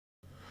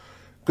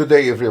Good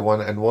day,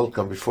 everyone, and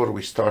welcome. Before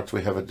we start,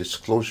 we have a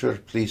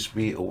disclosure. Please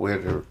be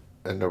aware of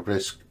the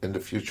risk in the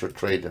future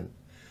trading.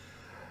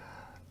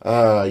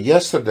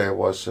 Yesterday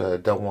was the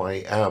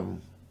YM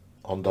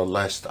on the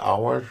last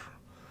hour,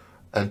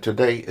 and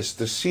today is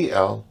the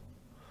CL.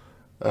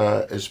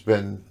 It's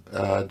been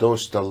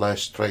those the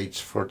last trades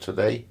for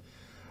today.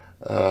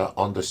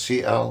 On the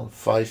CL,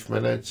 5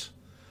 minutes,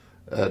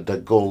 the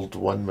gold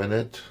 1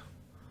 minute,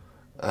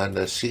 and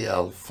the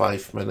CL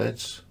 5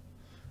 minutes,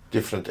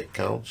 different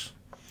accounts,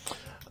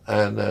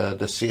 and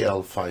the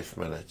CL 5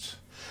 minutes.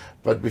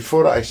 But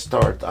before I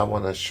start, I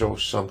want to show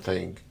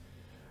something.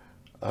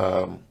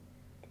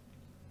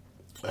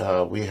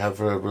 We have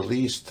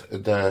released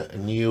the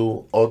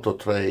new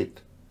Autotrade,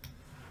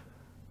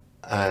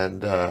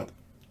 and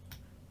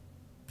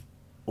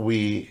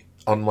we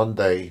on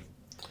Monday,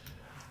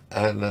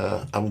 and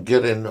I'm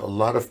getting a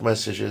lot of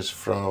messages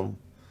from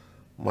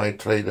my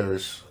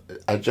traders.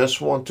 I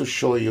just want to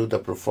show you the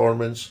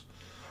performance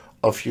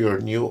of your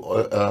new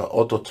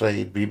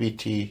Autotrade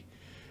BBT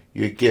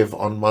you give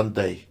on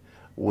Monday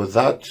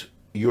without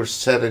your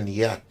setting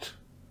yet,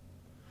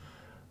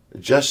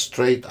 just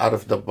straight out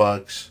of the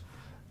box.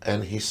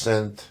 And he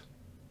sent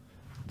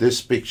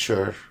this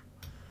picture,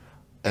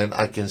 and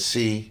I can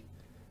see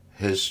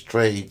his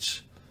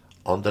trades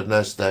on the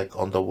Nasdaq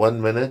on the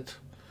 1 minute,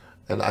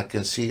 and I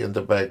can see in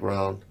the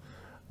background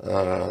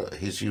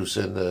he's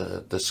using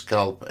the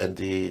scalp and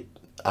the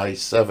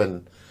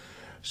I7.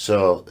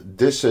 So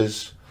this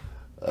is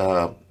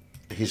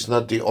he's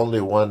not the only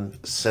one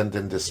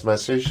sending this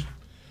message.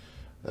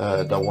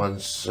 The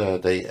ones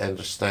they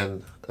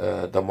understand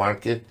the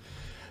market.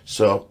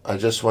 So I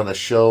just want to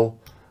show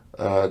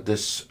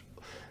this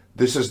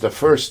is the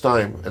first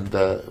time in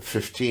the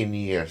 15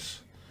 years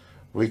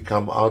we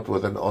come out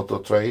with an auto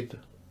trade,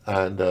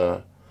 and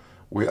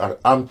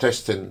I'm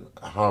testing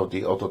how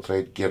the auto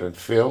trade getting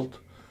filled,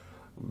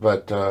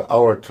 but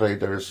our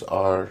traders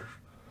are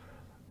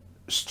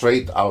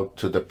straight out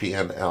to the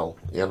PNL.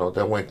 You know,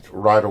 they went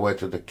right away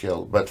to the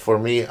kill. But for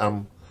me,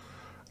 I'm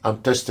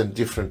testing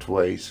different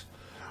ways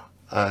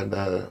and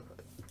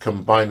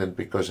combining,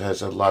 because it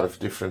has a lot of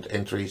different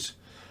entries,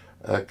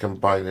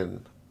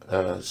 combining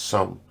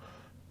some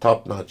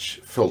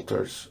top-notch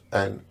filters,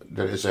 and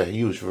there is a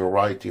huge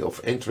variety of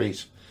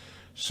entries.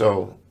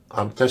 So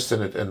I'm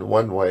testing it in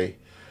one way,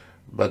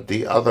 but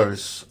the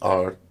others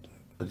are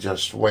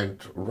just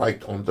went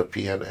right on the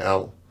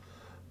PNL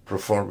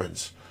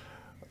performance.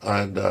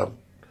 And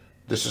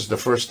this is the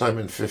first time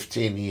in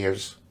 15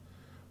 years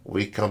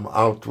we come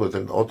out with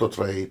an auto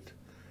trade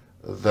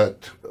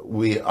that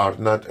we are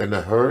not in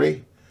a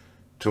hurry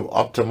to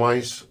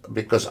optimize,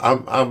 because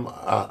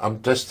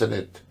I'm testing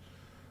it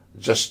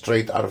just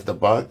straight out of the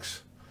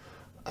box,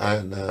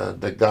 and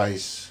the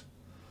guys,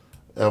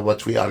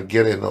 what we are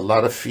getting a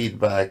lot of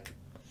feedback,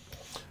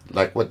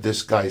 like what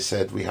this guy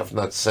said, we have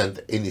not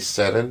sent any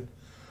setting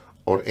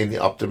or any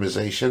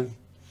optimization,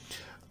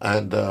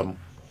 and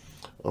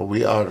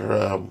we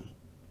are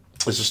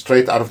it's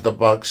straight out of the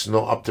box,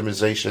 no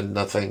optimization,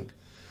 nothing.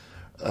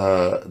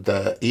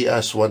 The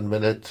ES 1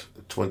 minute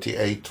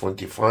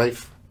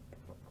 28.25,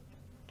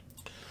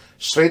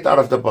 straight out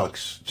of the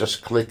box,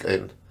 just click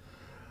in,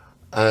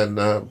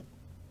 and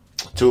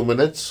 2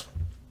 minutes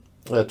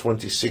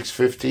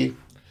 26.50,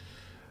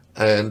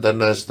 and the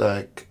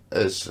Nasdaq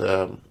is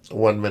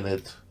 1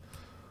 minute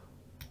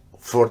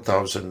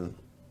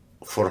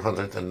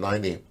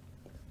 4,490.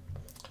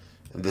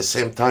 At the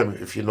same time,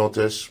 if you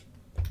notice,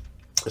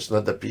 it's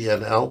not the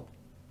PNL,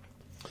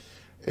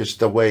 it's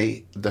the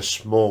way the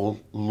small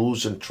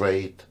losing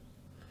trade,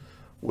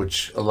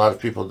 which a lot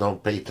of people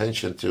don't pay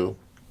attention to,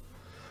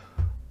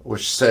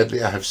 which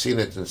sadly I have seen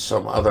it in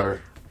some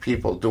other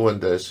people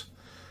doing this,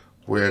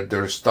 where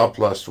their stop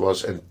loss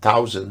was in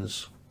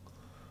thousands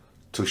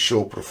to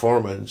show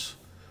performance,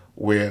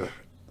 where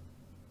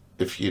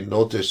if you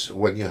notice,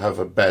 when you have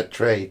a bad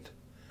trade,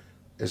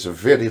 there's a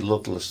very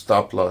little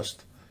stop loss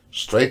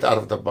straight out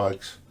of the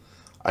box.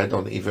 I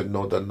don't even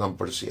know the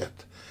numbers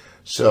yet.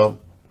 So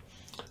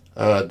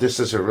this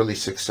is a really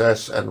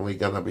success, and we're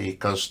gonna be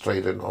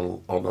concentrating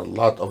on a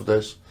lot of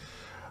this.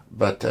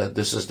 But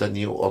this is the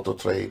new auto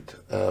trade,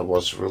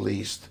 was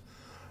released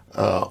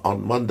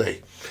on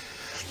Monday.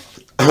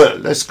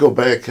 Let's go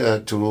back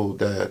to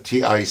the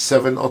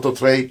TI7 auto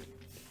trade,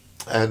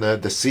 and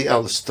the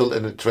CL is still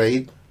in the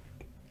trade,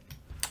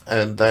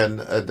 and then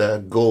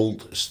the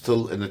gold is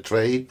still in the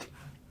trade,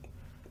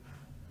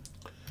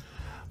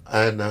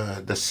 and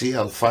the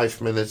CL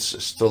 5 minutes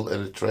is still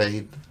in the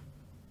trade,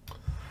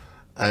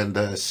 and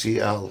the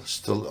CL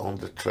still on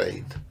the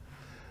trade.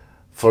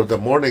 For the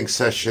morning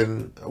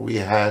session, we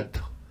had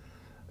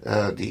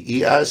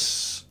the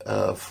ES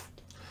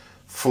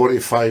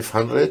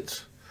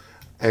 4,500,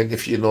 and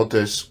if you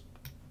notice,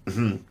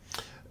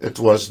 it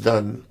was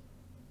done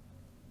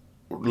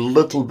a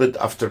little bit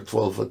after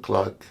 12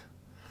 o'clock.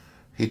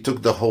 He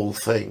took the whole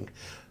thing.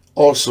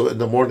 Also, in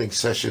the morning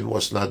session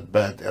was not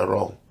bad at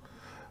all.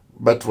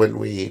 But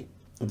when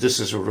this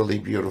is really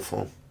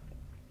beautiful.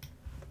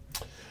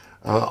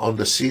 On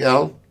the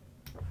CL,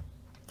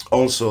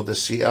 also the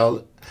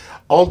CL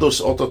All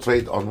those auto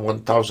trade on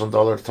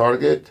 $1,000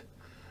 target,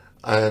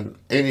 and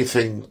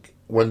anything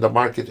when the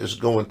market is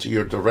going to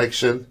your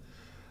direction.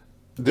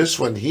 This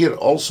one here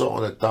also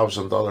on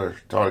 $1,000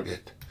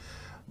 target.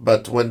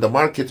 But when the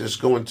market is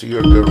going to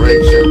your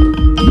direction,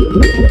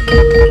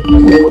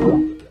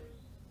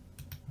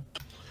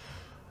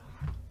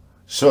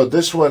 so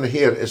this one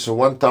here is a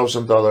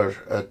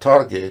 $1,000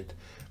 target,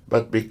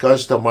 but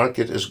because the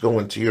market is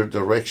going to your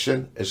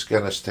direction, it's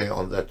going to stay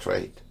on that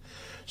trade.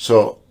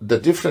 So the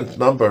different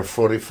number,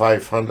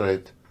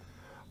 4,500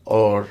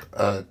 or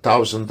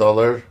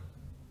 $1,000,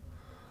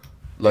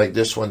 like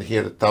this one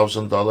here,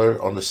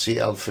 $1,000 on the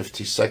CL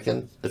 50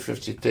 second, the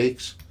 50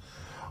 takes,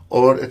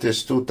 or it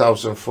is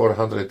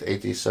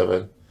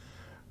 2,487.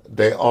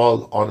 They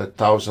all on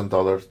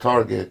 $1,000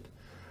 target,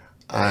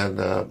 and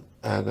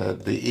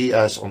the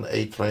ES on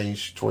 8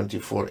 range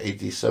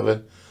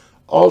 2487,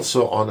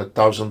 also on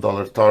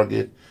 $1,000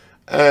 target,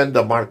 and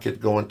the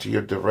market going to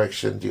your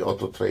direction. The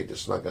auto trade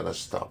is not going to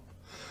stop.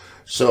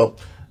 So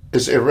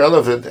it's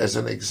irrelevant. As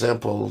an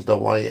example, the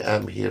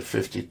YM here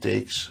 50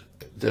 takes,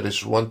 there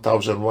is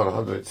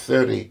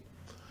 1,130.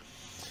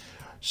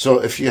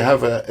 So if you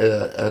have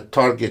a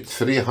target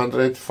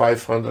 300,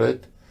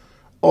 500,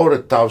 or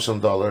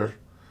 $1,000,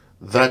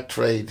 that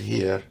trade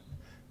here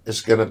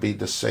is going to be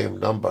the same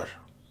number,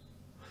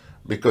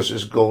 because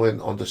it's going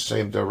on the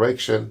same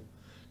direction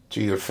to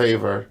your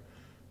favor.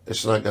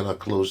 It's not going to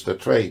close the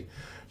trade.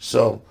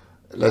 So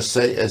let's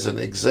say, as an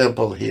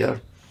example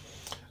here,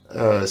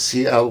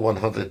 CL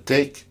 100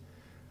 take,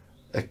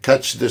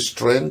 catch this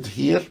trend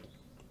here,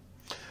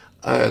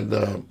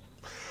 and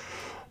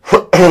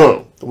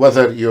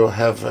whether you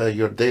have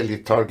your daily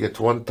target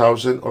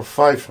 1,000 or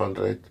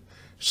 500,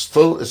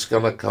 still it's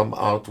going to come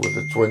out with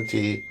a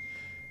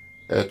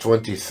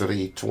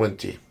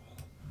 2320.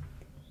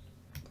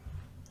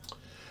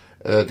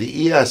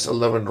 The ES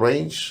 11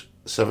 range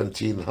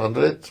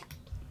 1,700.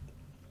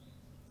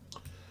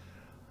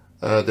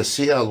 The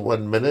CL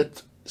 1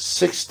 minute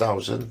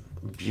 6,000.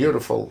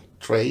 Beautiful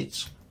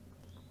trades.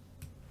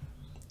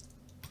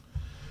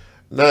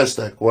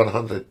 Nasdaq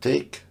 100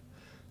 take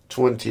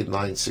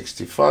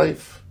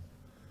 2965.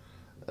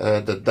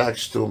 The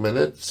DAX 2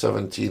 minute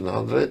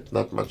 1,700.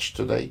 Not much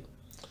today.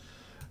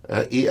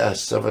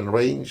 ES 7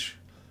 range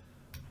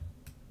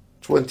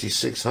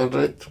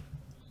 2,600.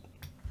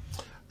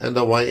 And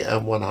the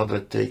YM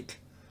 100 take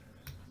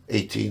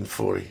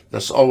 1840.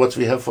 That's all what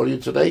we have for you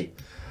today.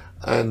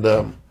 And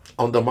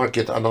on the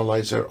market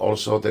analyzer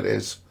also there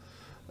is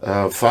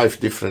 5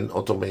 different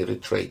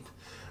automated trade.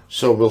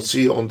 So we'll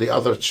see you on the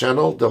other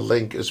channel. The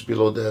link is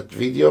below that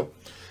video,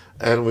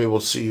 and we will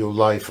see you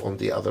live on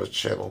the other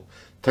channel.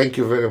 Thank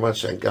you very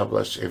much, and God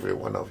bless every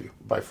one of you.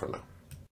 Bye for now.